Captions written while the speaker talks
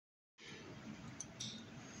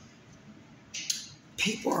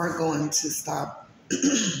people are going to stop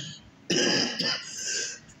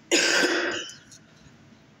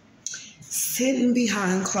sitting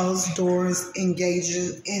behind closed doors,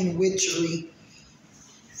 engaging in witchery,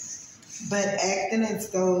 but acting as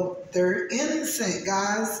though they're innocent,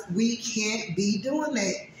 guys. We can't be doing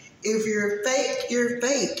that. If you're fake, you're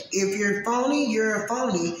fake. If you're phony, you're a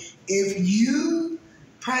phony. If you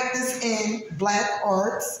practice in black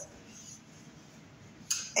arts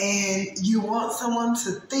and you want someone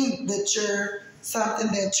to think that you're something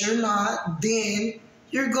that you're not, then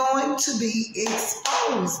you're going to be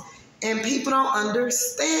exposed. And people don't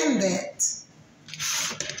understand that.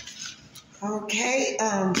 Okay,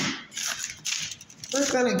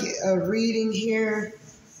 we're going to get a reading here.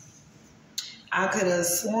 I could have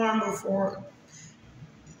sworn before,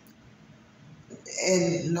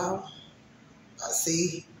 and no,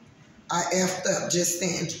 see, I effed up just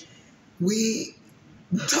then. We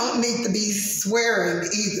don't need to be swearing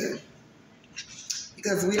either,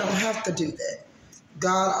 because we don't have to do that.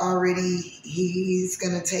 God already, He's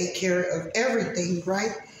going to take care of everything,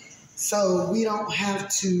 right? So we don't have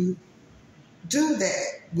to do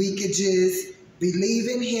that. We could just believe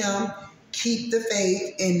in Him, keep the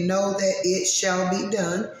faith, and know that it shall be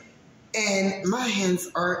done. And my hands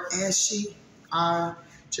are ashy. I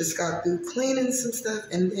just got through cleaning some stuff,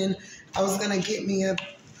 and then I was going to get me a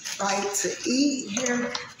bite to eat here.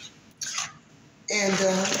 And,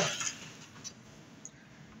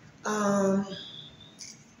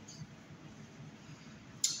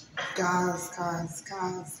 guys,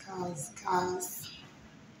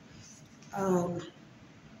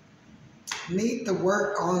 need to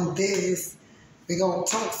work on this. We're going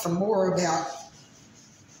to talk some more about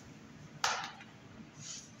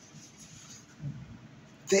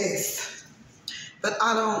this, but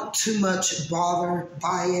I don't too much bother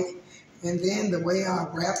by it. And then the way I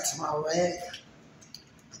wrapped my rag,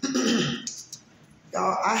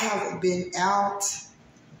 y'all, I haven't been out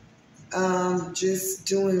just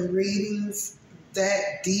doing readings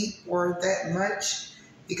that deep or that much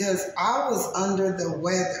because I was under the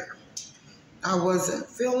weather. I wasn't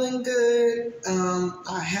feeling good.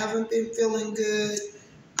 I haven't been feeling good.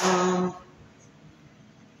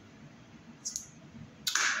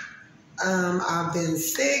 I've been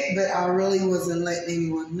sick, but I really wasn't letting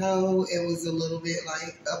anyone know. It was a little bit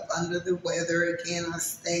like up under the weather. Again, I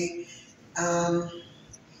stayed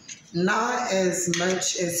not as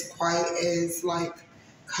much as quite as like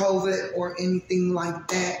COVID or anything like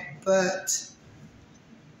that, but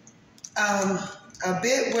a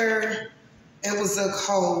bit where it was a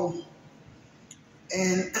cold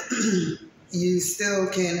and you still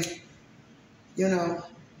can, you know,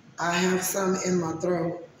 I have some in my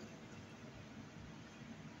throat.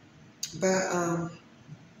 But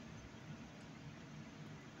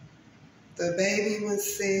the baby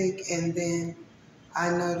was sick, and then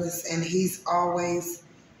I noticed, and he's always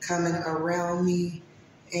coming around me,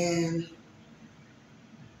 and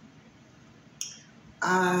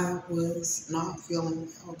I was not feeling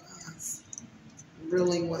well, guys.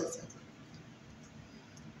 Really wasn't.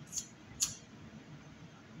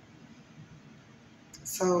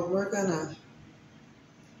 So we're gonna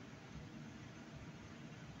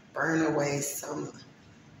burn away some,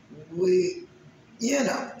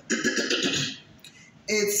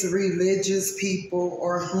 it's religious people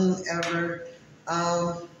or whomever,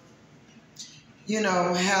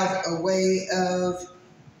 have a way of,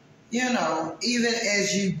 even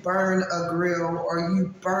as you burn a grill or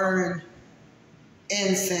you burn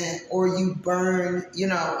incense or you burn,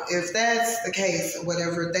 if that's the case or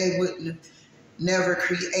whatever, they wouldn't have never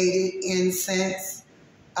created incense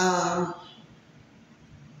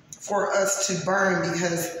for us to burn,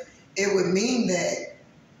 because it would mean that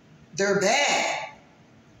they're bad.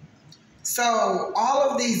 So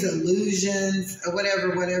all of these illusions, or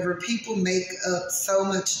whatever, people make up so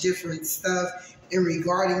much different stuff in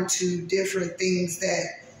regarding to different things that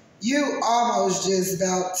you almost just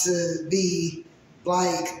about to be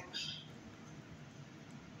like,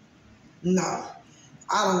 no,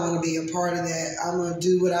 I don't want to be a part of that. I'm going to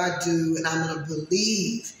do what I do, and I'm going to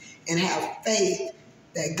believe and have faith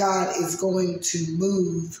that God is going to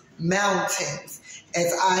move mountains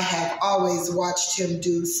as I have always watched Him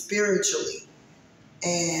do spiritually.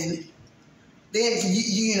 And then,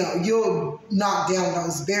 you'll knock down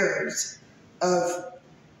those barriers of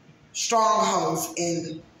strongholds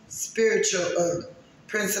and spiritual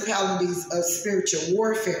principalities of spiritual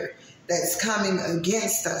warfare that's coming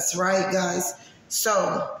against us, right, guys?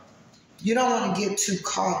 So you don't want to get too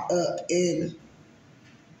caught up in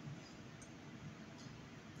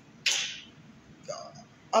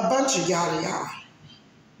a bunch of yada yada,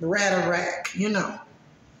 rat-a-rack,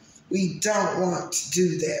 We don't want to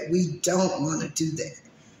do that. We don't want to do that.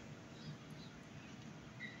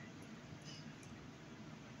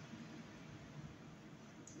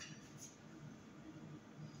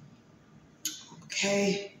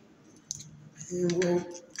 Okay. And we'll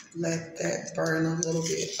let that burn a little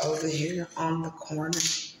bit over here on the corner.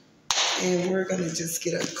 And we're going to just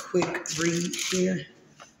get a quick read here.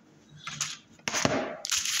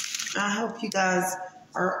 I hope you guys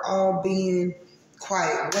are all being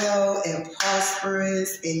quite well and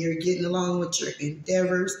prosperous, and you're getting along with your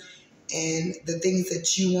endeavors and the things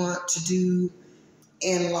that you want to do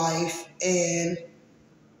in life, and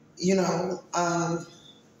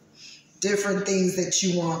different things that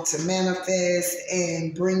you want to manifest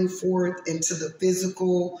and bring forth into the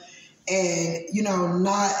physical, and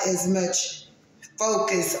not as much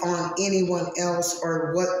focus on anyone else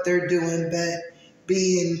or what they're doing, but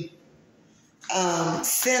being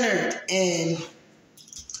centered in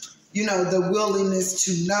the willingness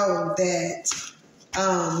to know that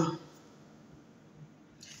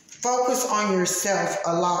focus on yourself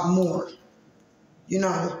a lot more.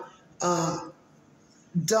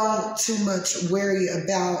 Don't too much worry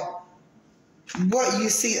about what you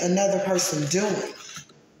see another person doing.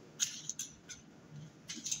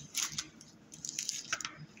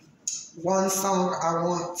 One song I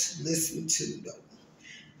want to listen to though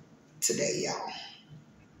today, y'all.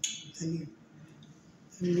 Let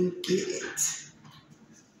me get it.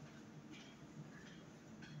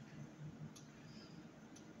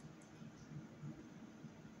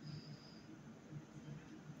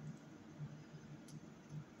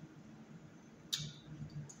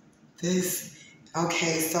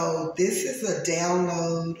 So this is a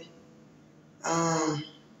download.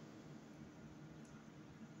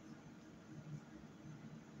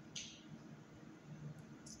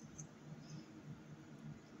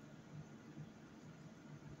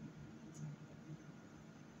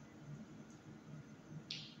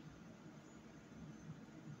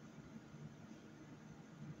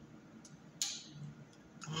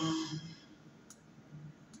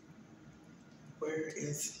 Where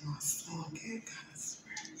is my song at, guys?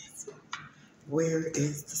 Where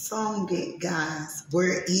is the song at, guys?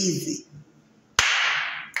 Where is it?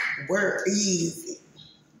 Where is it?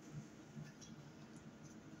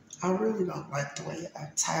 I really don't like the way I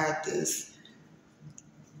tied this.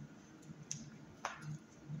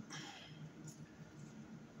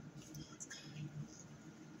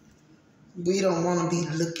 We don't want to be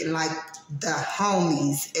looking like the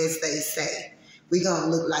homies, as they say. We're going to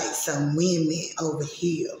look like some women over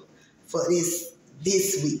here for this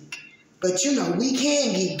week. But, we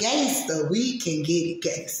can get gangster. We can get it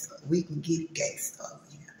gangster. We can get it gangster over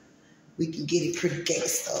here. We can get it pretty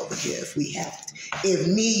gangster over here if we have to. If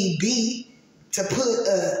need be, to put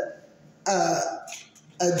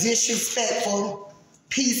a disrespectful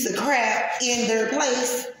piece of crap in their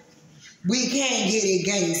place, we can get it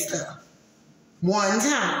gangster one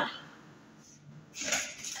time.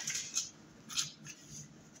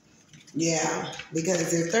 Yeah,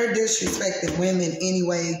 because if they're disrespecting women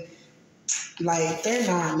anyway, like, they're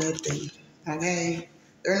not nothing, okay?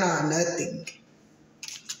 They're not nothing.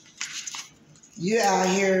 You out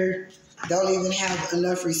here don't even have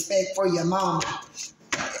enough respect for your mama.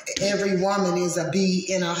 Every woman is a bee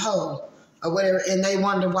in a hoe or whatever, and they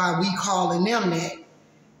wonder why we calling them that.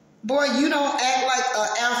 Boy, you don't act like an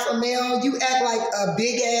alpha male. You act like a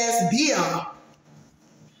big-ass bill.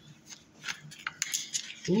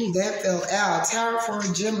 Ooh, that fell out. Tower for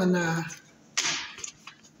a Gemini.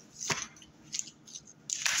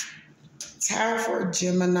 Tower for a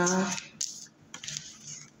Gemini.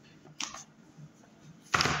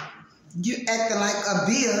 You acting like a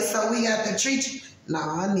bill, so we have to treat you. No,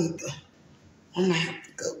 I'm gonna have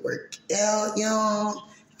to go work out, y'all.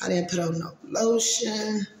 I didn't put on no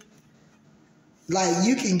lotion. Like,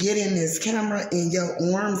 you can get in this camera and your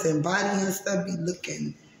arms and body and stuff be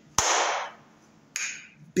looking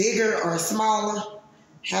bigger or smaller,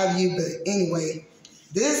 have you? But anyway,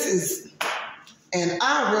 this is, and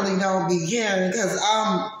I really don't be caring because,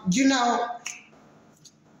 I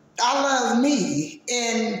love me.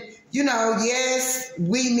 And, yes,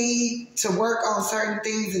 we need to work on certain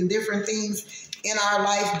things and different things in our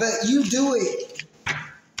life, but you do it.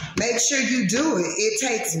 Make sure you do it. It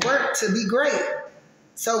takes work to be great.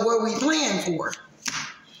 So what we plan for?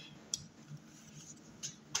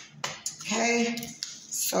 Okay?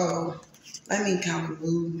 So let me kind of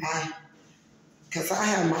move because I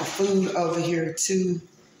have my food over here too.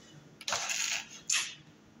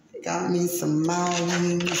 Got me some mild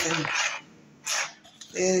wings and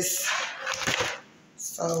this.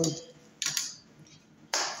 So,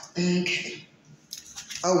 okay.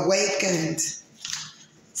 awakened.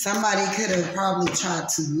 Somebody could have probably tried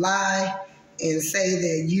to lie and say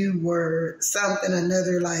that you were something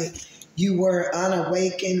another, like you were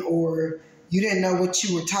unawakened, or you didn't know what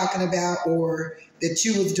you were talking about, or that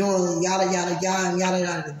you was doing yada, yada, yada, and yada,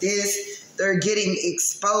 yada, this. They're getting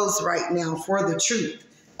exposed right now for the truth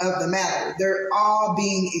of the matter. They're all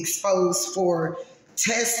being exposed for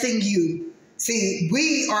testing you. See,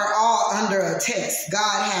 we are all under a test.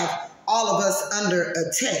 God have all of us under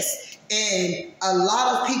a test. And a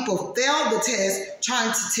lot of people failed the test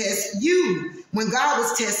trying to test you when God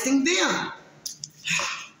was testing them.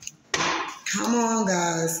 Come on,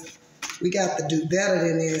 guys. We got to do better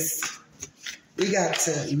than this. We got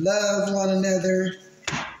to love one another.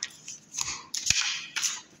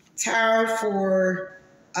 Tower for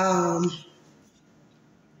a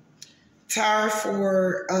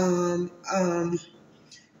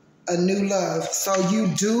new love. So you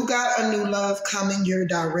do got a new love coming your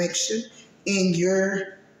direction in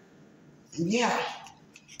your,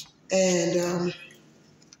 and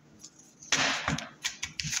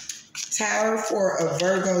Tower for a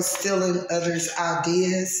Virgo, stealing others'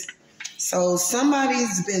 ideas. So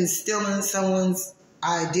somebody's been stealing someone's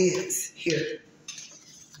ideas here.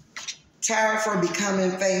 Tower for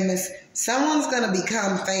becoming famous. Someone's going to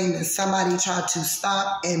become famous. Somebody tried to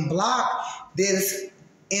stop and block this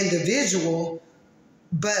individual,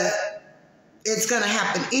 but it's going to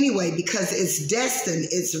happen anyway because it's destined.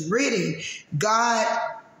 It's written. God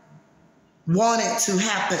wanted to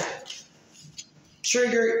happen.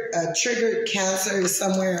 Triggered cancer is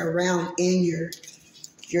somewhere around in your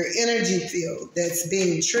energy field that's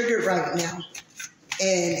being triggered right now.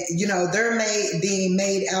 And, you know, they're being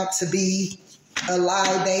made out to be a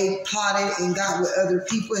lie. They plotted and got with other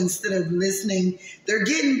people instead of listening. They're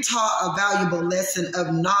getting taught a valuable lesson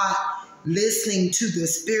of not listening to the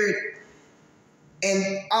spirit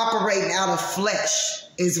and operating out of flesh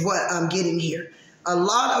is what I'm getting here. A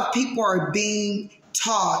lot of people are being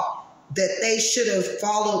taught that they should have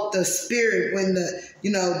followed the spirit when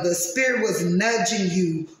the spirit was nudging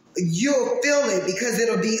you. You'll feel it because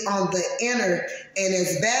it'll be on the inner. And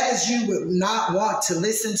as bad as you would not want to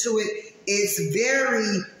listen to it, it's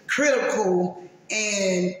very critical.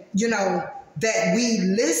 And, that we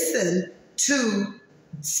listen to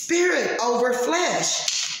spirit over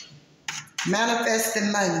flesh.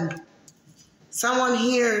 Manifesting money. Someone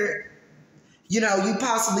here, you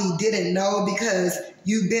possibly didn't know because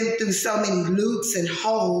you've been through so many loops and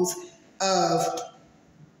holes of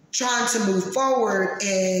trying to move forward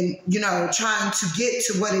and, trying to get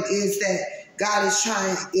to what it is that God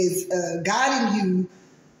is guiding you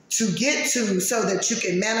to get to so that you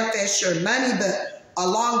can manifest your money. But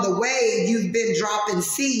along the way, you've been dropping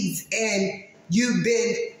seeds and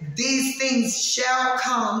these things shall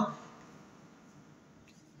come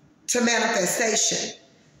to manifestation.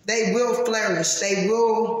 They will flourish. They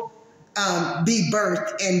will be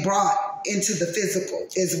birthed and brought into the physical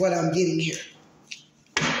is what I'm getting here.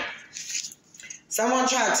 Someone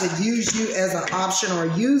tried to use you as an option or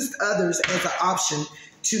used others as an option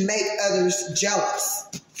to make others jealous.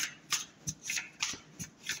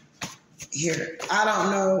 Here, I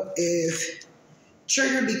don't know if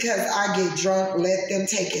triggered because I get drunk, let them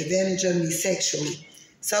take advantage of me sexually.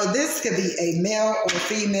 So this could be a male or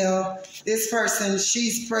female. This person,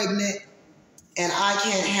 she's pregnant and I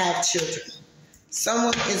can't have children.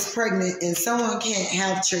 Someone is pregnant and someone can't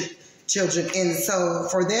have children. And so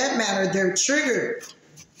for that matter, they're triggered.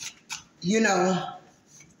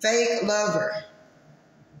 Fake lover.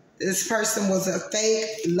 This person was a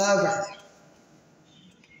fake lover.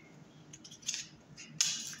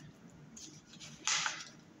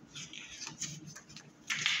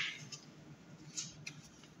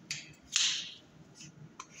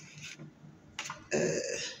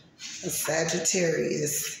 A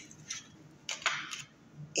Sagittarius.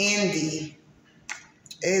 Envy.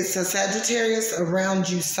 It's a Sagittarius around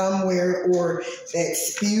you somewhere or that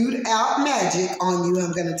spewed out magic on you.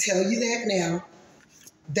 I'm going to tell you that now.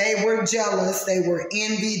 They were jealous. They were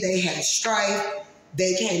envy. They had strife.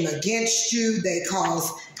 They came against you. They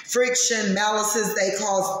caused friction, malices. They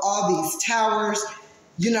caused all these towers,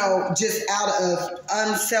 just out of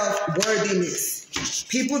unself-worthiness.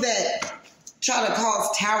 People that try to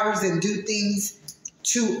cause towers and do things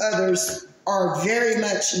to others are very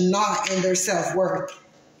much not in their self-worth.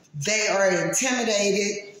 They are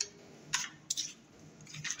intimidated.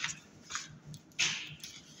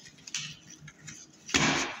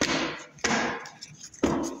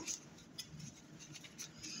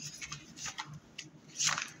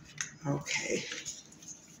 Okay.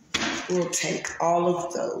 We'll take all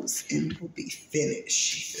of those and we'll be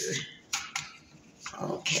finished here.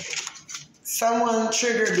 Okay. Someone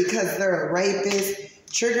triggered because they're a rapist,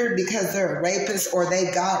 triggered because they're a rapist or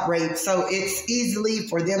they got raped. So it's easily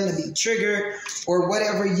for them to be triggered, or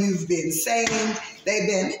whatever you've been saying. They've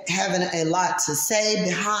been having a lot to say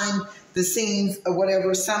behind the scenes or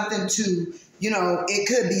whatever, something to, it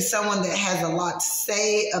could be someone that has a lot to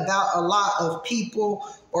say about a lot of people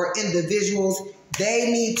or individuals.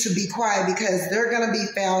 They need to be quiet because they're going to be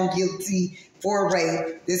found guilty for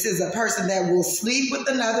rape. This is a person that will sleep with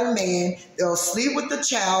another man. They'll sleep with the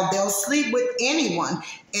child. They'll sleep with anyone.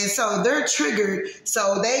 And so they're triggered.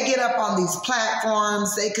 So they get up on these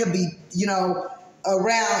platforms. They could be,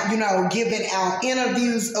 around, giving out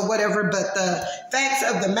interviews or whatever. But the facts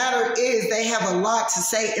of the matter is they have a lot to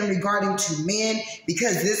say in regarding to men,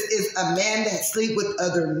 because this is a man that sleep with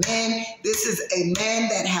other men. This is a man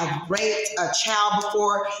that have raped a child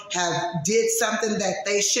before, have did something that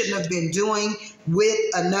they shouldn't have been doing with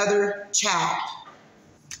another child.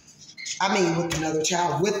 With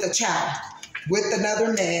the child, with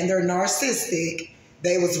another man. They're narcissistic.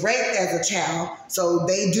 They was raped as a child, so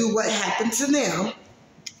they do what happened to them.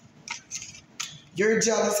 You're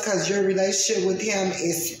jealous because your relationship with him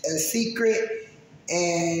is a secret,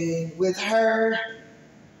 and with her,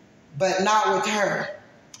 but not with her.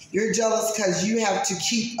 You're jealous because you have to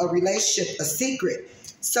keep a relationship a secret.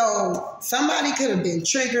 So somebody could have been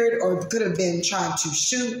triggered or could have been trying to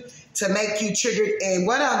shoot to make you triggered. And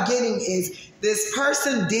what I'm getting is this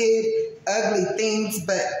person did ugly things,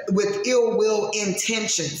 but with ill will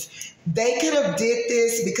intentions. They could have did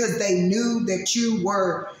this because they knew that you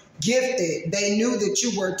were gifted. They knew that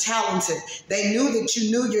you were talented. They knew that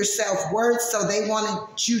you knew your self-worth, so they wanted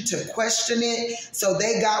you to question it. So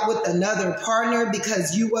they got with another partner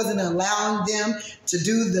because you wasn't allowing them to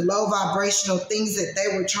do the low vibrational things that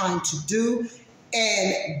they were trying to do.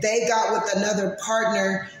 And they got with another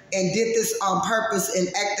partner and did this on purpose and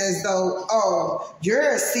act as though, oh, you're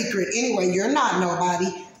a secret anyway. You're not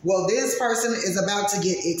nobody. Well, this person is about to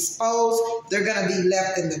get exposed. They're going to be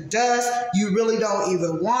left in the dust. You really don't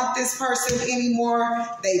even want this person anymore.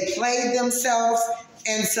 They played themselves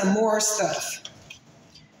and some more stuff.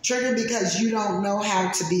 Triggered because you don't know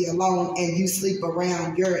how to be alone and you sleep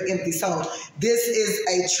around. You're an empty soul. This is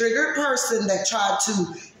a triggered person that tried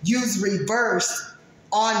to use reverse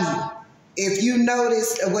on you. If you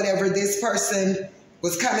noticed or whatever, this person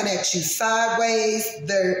was coming at you sideways.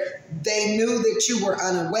 They knew that you were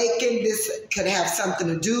unawakened. This could have something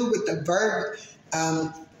to do with the Virgo,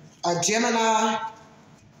 a Gemini.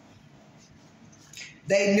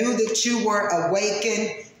 They knew that you were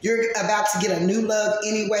awakened. You're about to get a new love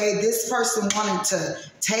anyway. This person wanted to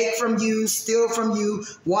take from you, steal from you,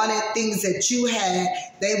 wanted things that you had.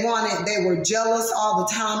 They were jealous all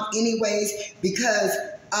the time anyways, because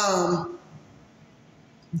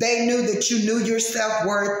they knew that you knew your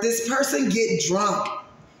self-worth. This person get drunk,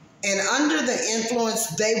 and under the influence,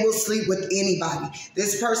 they will sleep with anybody.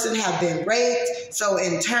 This person have been raped, so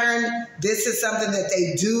in turn, this is something that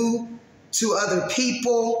they do to other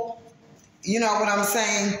people. You know what I'm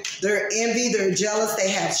saying? They're envy, they're jealous, they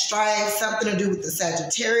have strife, something to do with the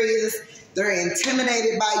Sagittarius. They're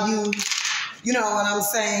intimidated by you. You know what I'm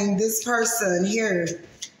saying? This person here,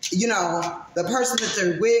 the person that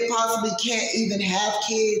they're with possibly can't even have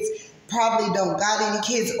kids, probably don't got any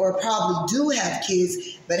kids, or probably do have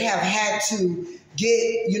kids, but have had to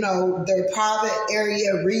get, their private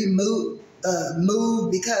area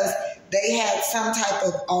moved because they had some type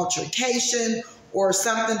of altercation or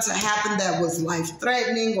something to happen that was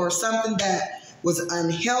life-threatening or something that was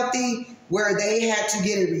unhealthy where they had to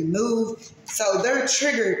get it removed. So they're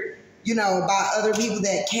triggered, by other people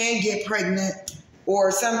that can get pregnant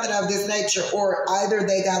or something of this nature, or either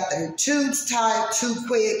they got their tubes tied too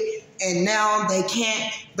quick and now they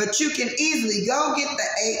can't. But you can easily go get the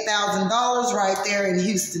 $8,000 right there in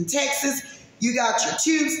Houston, Texas. You got your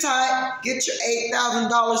tubes tied, get your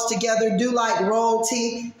 $8,000 together, do like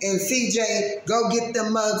Royalty and CJ, go get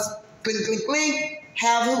them mugs, clink, clink, clink,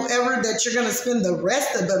 have whoever that you're going to spend the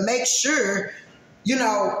rest of, but make sure,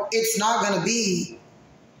 it's not going to be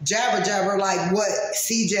jabber like what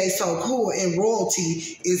CJ So Cool and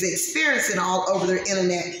Royalty is experiencing all over their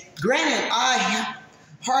internet. Granted, I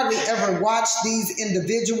hardly ever watch these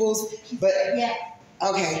individuals, but yeah.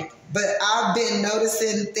 Okay, but I've been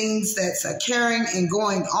noticing things that's occurring and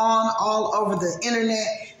going on all over the internet,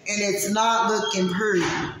 and it's not looking pretty.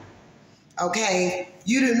 Okay,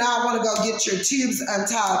 you do not want to go get your tubes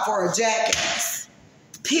untied for a jackass.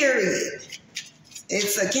 Period.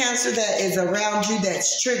 It's a Cancer that is around you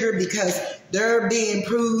that's triggered because they're being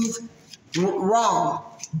proved wrong.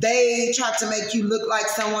 They tried to make you look like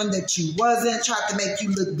someone that you wasn't, tried to make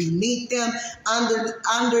you look beneath them,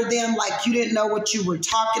 under them, like you didn't know what you were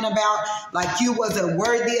talking about, like you wasn't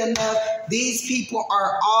worthy enough. These people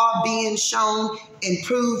are all being shown and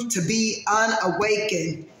proved to be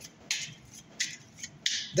unawakened.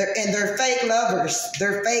 They're fake lovers.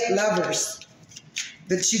 They're fake lovers.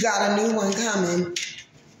 But you got a new one coming.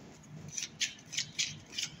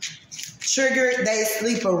 Triggered, they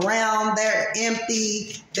sleep around, they're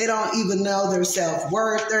empty, they don't even know their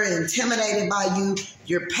self-worth, they're intimidated by you.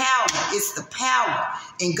 Your power, it's the power,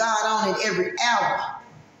 and God on it every hour.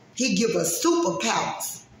 He give us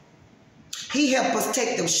superpowers. He help us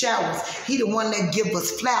take them showers. He the one that give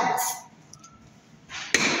us flowers.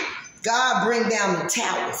 God bring down the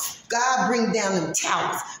towers. God bring down them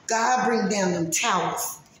towers. God bring down them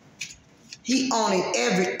towers. He on it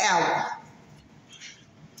every hour.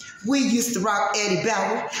 We used to rock Eddie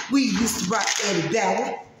Bauer. We used to rock Eddie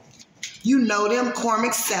Bauer. You know them,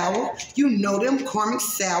 Cormac Sour. You know them, Cormac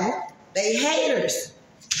Sour. They haters.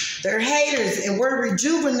 They're haters, and we're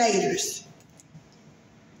rejuvenators.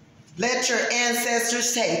 Let your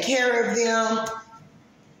ancestors take care of them.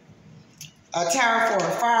 A tower for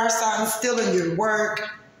a fire sign, stealing your work.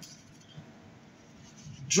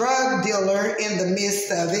 Drug dealer in the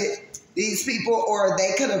midst of it. These people, or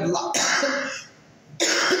they could have lied,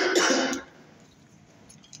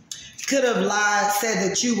 said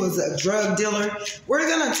that you was a drug dealer. We're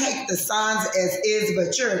going to take the signs as is,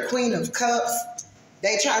 but you're a queen of cups.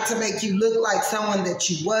 They tried to make you look like someone that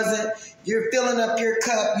you wasn't. You're filling up your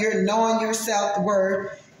cup. You're knowing your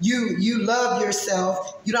self-worth. You love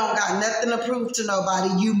yourself. You don't got nothing to prove to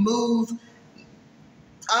nobody. You move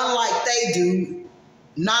unlike they do,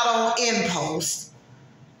 not on impulse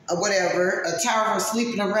or whatever. A tower for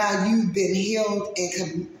sleeping around, you've been healed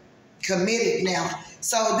and committed now.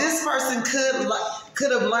 So this person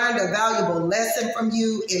could have learned a valuable lesson from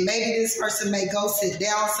you, and maybe this person may go sit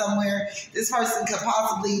down somewhere. This person could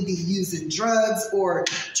possibly be using drugs or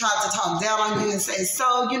try to talk down on you and say,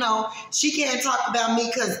 so, you know, she can't talk about me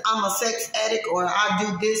because I'm a sex addict, or I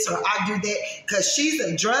do this or I do that, because she's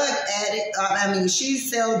a drug addict. She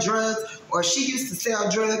sells drugs, or she used to sell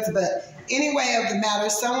drugs. But anyway of the matter,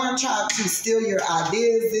 someone tried to steal your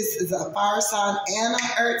ideas. This is a fire sign and an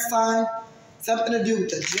earth sign. Something to do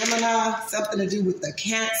with the Gemini, something to do with the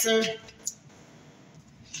Cancer.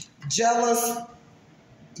 Jealous.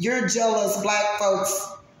 You're jealous, black folks,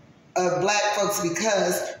 of black folks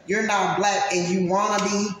because you're not black and you want to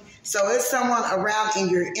be. So it's someone around in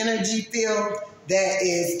your energy field that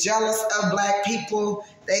is jealous of black people.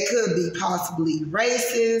 They could be possibly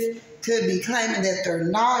racist, could be claiming that they're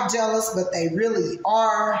not jealous, but they really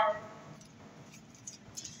are.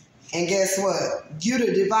 And guess what? You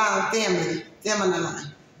the divine feminine.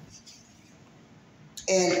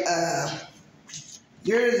 And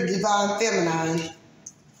you're the divine feminine.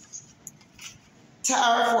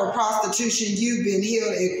 Tower for prostitution. You've been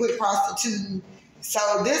healed and quit prostituting.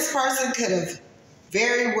 So this person could have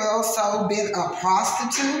very well so been a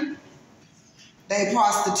prostitute. They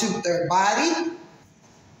prostitute their body.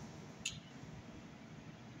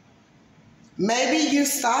 Maybe you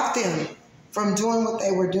stopped them from doing what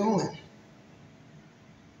they were doing.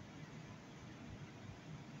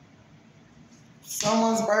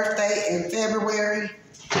 Someone's birthday in February.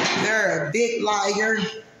 They're a big liar.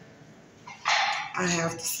 I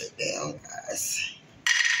have to sit down, guys.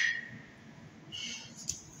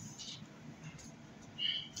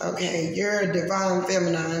 Okay, you're a divine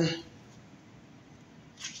feminine.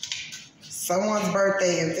 Someone's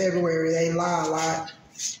birthday in February. They lie a lot.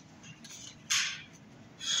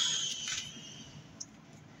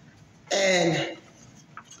 And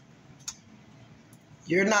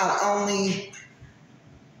you're not only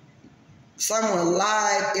someone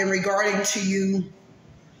lied in regarding to you,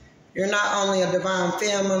 you're not only a divine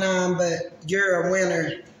feminine, but you're a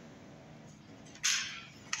winner.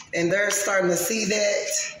 And they're starting to see that.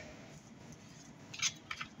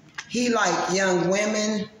 He liked young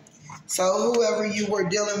women. So whoever you were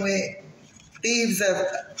dealing with, thieves of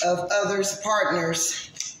others' partners.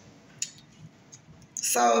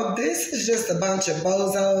 So this is just a bunch of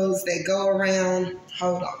bozos that go around.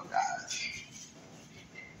 Hold on, guys.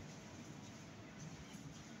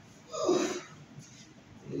 Whew.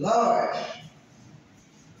 Lord,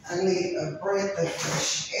 I need a breath of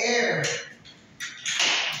fresh air.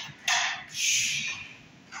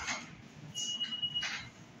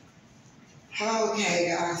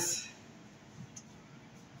 Okay, guys.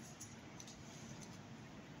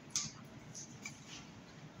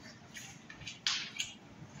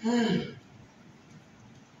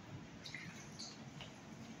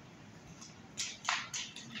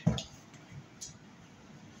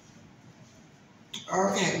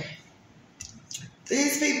 Okay.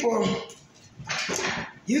 These people,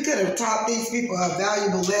 you could have taught these people a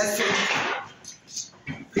valuable lesson.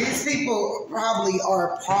 These people probably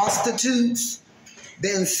are prostitutes,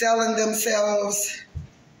 been selling themselves,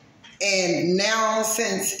 and now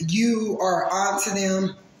since you are onto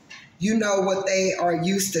them, you know what they are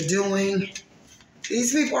used to doing.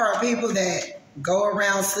 These people are people that go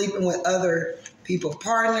around sleeping with other people,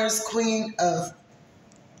 partners, Queen of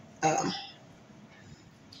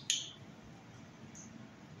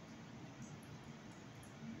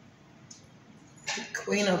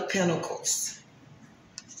Pentacles.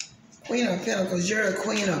 Queen of Pentacles, you're a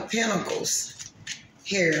Queen of Pentacles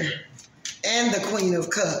here. And the Queen of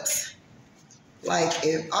Cups. Like,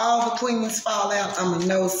 if all the queens fall out, I'm going to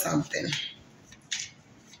know something.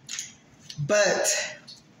 But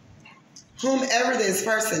whomever this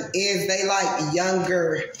person is, they like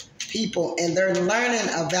younger people, and they're learning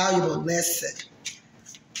a valuable lesson.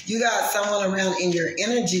 You got someone around in your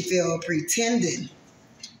energy field pretending.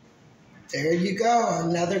 There you go,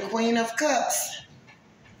 another Queen of Cups.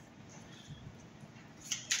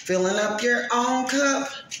 Filling up your own cup.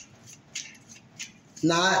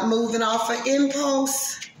 Not moving off of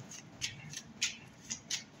impulse.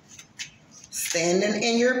 Standing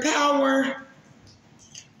in your power.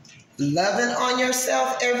 Loving on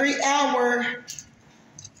yourself every hour.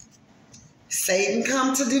 Satan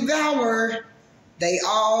come to devour. They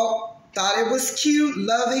all thought it was cute,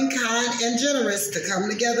 loving, kind, and generous to come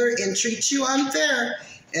together and treat you unfair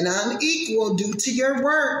and unequal due to your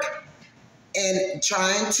work and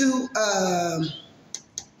trying to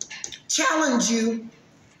challenge you.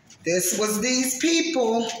 This was these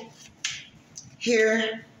people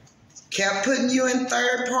here, kept putting you in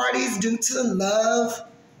third parties due to love,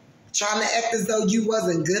 trying to act as though you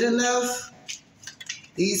wasn't good enough.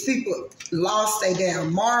 These people lost their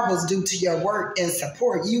damn marbles due to your work and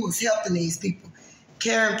support. You was helping these people,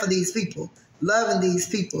 caring for these people, loving these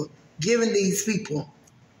people, giving these people,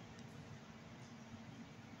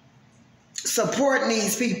 supporting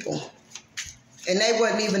these people. And they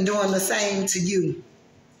wasn't even doing the same to you.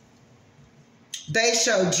 They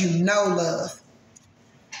showed you no love.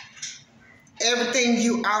 Everything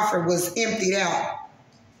you offered was emptied out.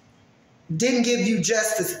 Didn't give you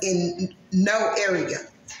justice in no area.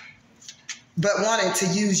 But wanted to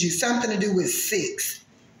use you. Something to do with 6.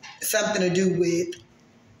 Something to do with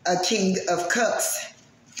a King of Cups.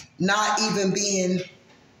 Not even being...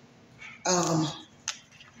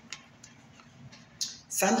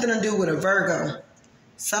 something to do with a Virgo.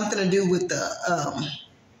 Something to do with the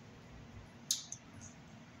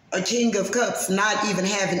a King of Cups not even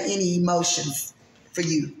having any emotions for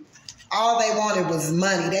you. All they wanted was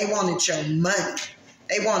money. They wanted your money.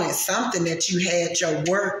 They wanted something that you had, your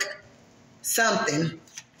work, something.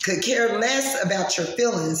 Could care less about your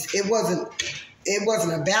feelings. It wasn't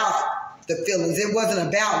about the feelings. It wasn't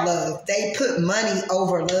about love. They put money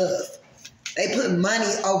over love. They put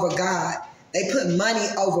money over God. They put money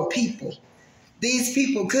over people. These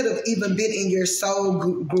people could have even been in your soul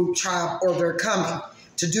group tribe, or they're coming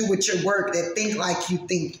to do with your work, that think like you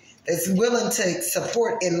think, that's willing to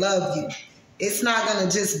support and love you. It's not going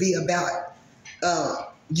to just be about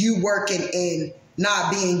you working and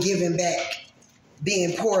not being given back,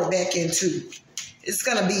 being poured back into. It's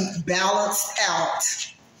going to be balanced out.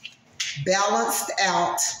 Balanced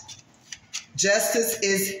out. Justice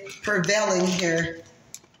is prevailing here.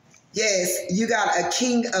 Yes, you got a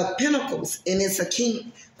King of Pentacles, and it's a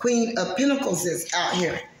Queen of Pentacles that's out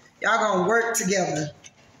here. Y'all gonna work together.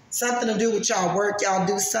 Something to do with y'all work. Y'all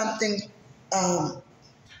do something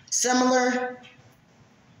similar.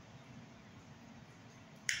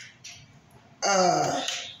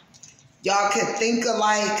 Y'all could think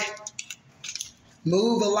alike,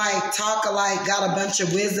 move alike, talk alike, got a bunch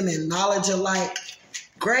of wisdom and knowledge alike.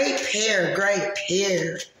 Great pair, great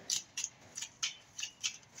pair.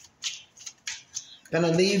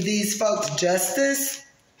 Gonna leave these folks justice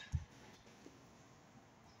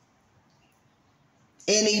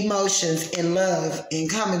and emotions and love and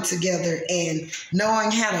coming together and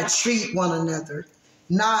knowing how to treat one another.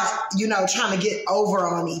 Not, trying to get over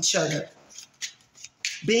on each other.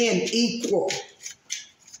 Being equal.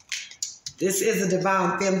 This is a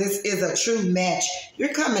divine film. This is a true match.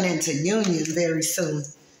 You're coming into union very soon.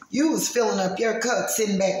 You was filling up your cup,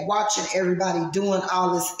 sitting back, watching everybody doing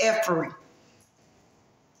all this effort.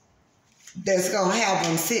 That's going to have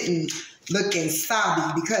them sitting looking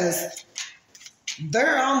sobby, because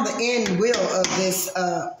they're on the end wheel of this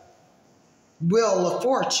wheel of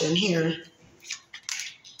fortune here.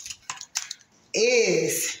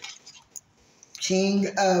 Is King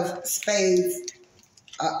of Spades,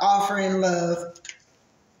 offering love,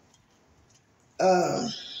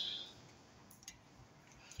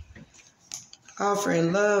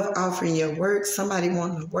 offering love, offering your work. Somebody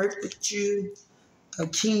wanting to work with you. A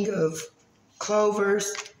king of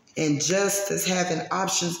clovers and justice, having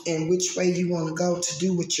options in which way you want to go to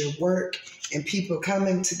do with your work, and people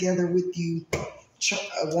coming together with you,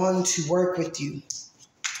 wanting to work with you.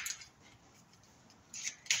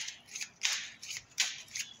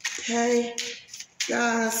 Okay,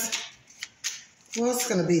 guys, what's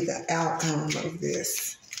going to be the outcome of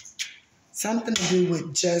this? Something to do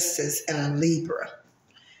with justice and a Libra.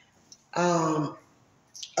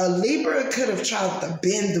 A Libra could have tried to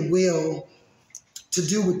bend the wheel to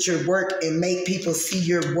do with your work and make people see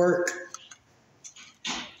your work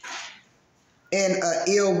in an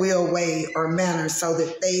ill will way or manner so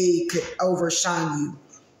that they could overshine you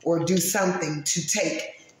or do something to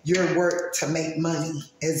take your work to make money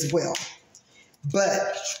as well.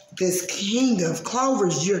 But this king of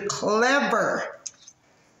clovers, you're clever.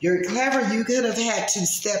 You're clever. You could have had to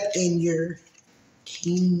step in your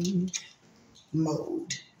king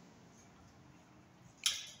mode.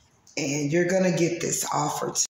 And you're going to get this offer